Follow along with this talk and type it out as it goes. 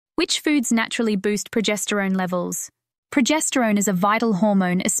Which foods naturally boost progesterone levels? Progesterone is a vital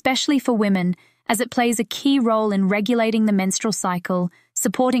hormone, especially for women, as it plays a key role in regulating the menstrual cycle,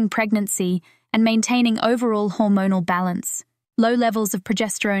 supporting pregnancy, and maintaining overall hormonal balance. Low levels of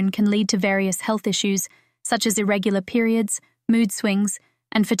progesterone can lead to various health issues, such as irregular periods, mood swings,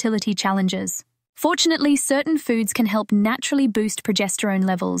 and fertility challenges. Fortunately, certain foods can help naturally boost progesterone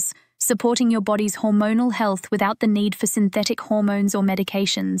levels, supporting your body's hormonal health without the need for synthetic hormones or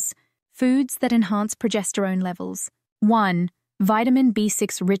medications. Foods that enhance progesterone levels. 1. Vitamin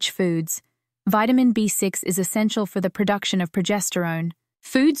B6-rich foods. Vitamin B6 is essential for the production of progesterone.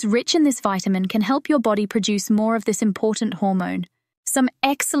 Foods rich in this vitamin can help your body produce more of this important hormone. Some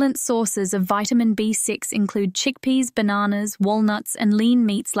excellent sources of vitamin B6 include chickpeas, bananas, walnuts, and lean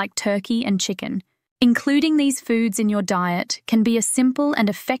meats like turkey and chicken. Including these foods in your diet can be a simple and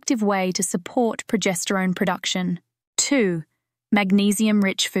effective way to support progesterone production. 2.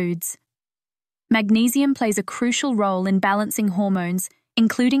 Magnesium-rich foods. Magnesium plays a crucial role in balancing hormones,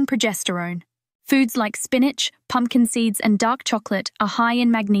 including progesterone. Foods like spinach, pumpkin seeds, and dark chocolate are high in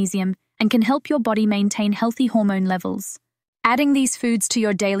magnesium and can help your body maintain healthy hormone levels. Adding these foods to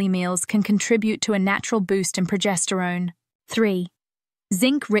your daily meals can contribute to a natural boost in progesterone. 3.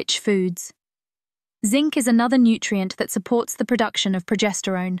 Zinc-rich foods. Zinc is another nutrient that supports the production of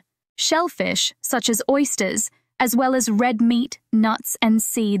progesterone. Shellfish, such as oysters, as well as red meat, nuts, and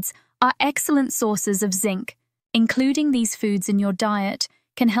seeds, are excellent sources of zinc. Including these foods in your diet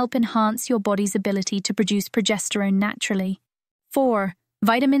can help enhance your body's ability to produce progesterone naturally. 4.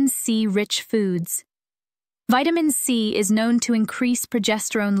 Vitamin C-rich foods. Vitamin C is known to increase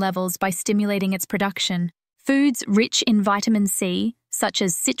progesterone levels by stimulating its production. Foods rich in vitamin C, such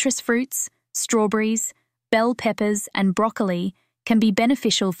as citrus fruits, strawberries, bell peppers, and broccoli, can be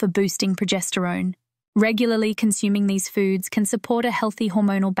beneficial for boosting progesterone. Regularly consuming these foods can support a healthy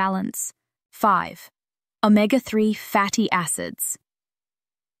hormonal balance. 5. Omega-3 fatty acids.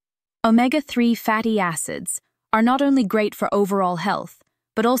 Omega-3 fatty acids are not only great for overall health,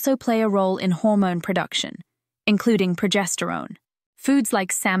 but also play a role in hormone production, including progesterone. Foods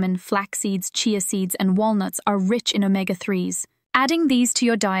like salmon, flax seeds, chia seeds, and walnuts are rich in omega-3s. Adding these to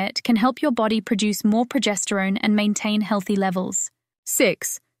your diet can help your body produce more progesterone and maintain healthy levels.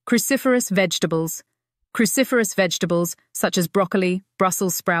 6. Cruciferous vegetables. Cruciferous vegetables, such as broccoli,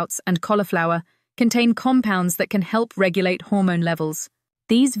 Brussels sprouts, and cauliflower, contain compounds that can help regulate hormone levels.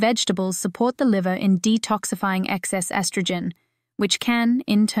 These vegetables support the liver in detoxifying excess estrogen, which can,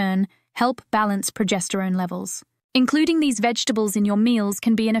 in turn, help balance progesterone levels. Including these vegetables in your meals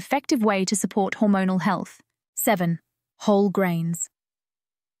can be an effective way to support hormonal health. 7. Whole grains.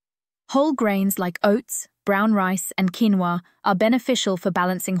 Whole grains like oats, brown rice, and quinoa are beneficial for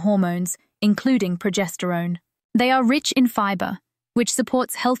balancing hormones, including progesterone. They are rich in fiber, which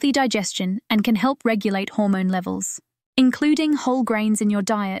supports healthy digestion and can help regulate hormone levels. Including whole grains in your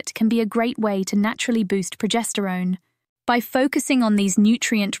diet can be a great way to naturally boost progesterone. By focusing on these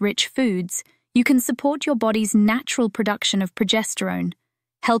nutrient-rich foods, you can support your body's natural production of progesterone,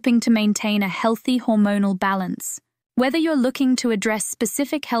 helping to maintain a healthy hormonal balance. Whether you're looking to address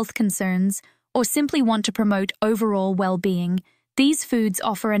specific health concerns or simply want to promote overall well-being, these foods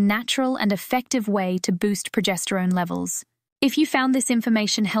offer a natural and effective way to boost progesterone levels. If you found this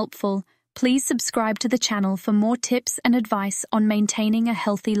information helpful, please subscribe to the channel for more tips and advice on maintaining a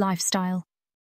healthy lifestyle.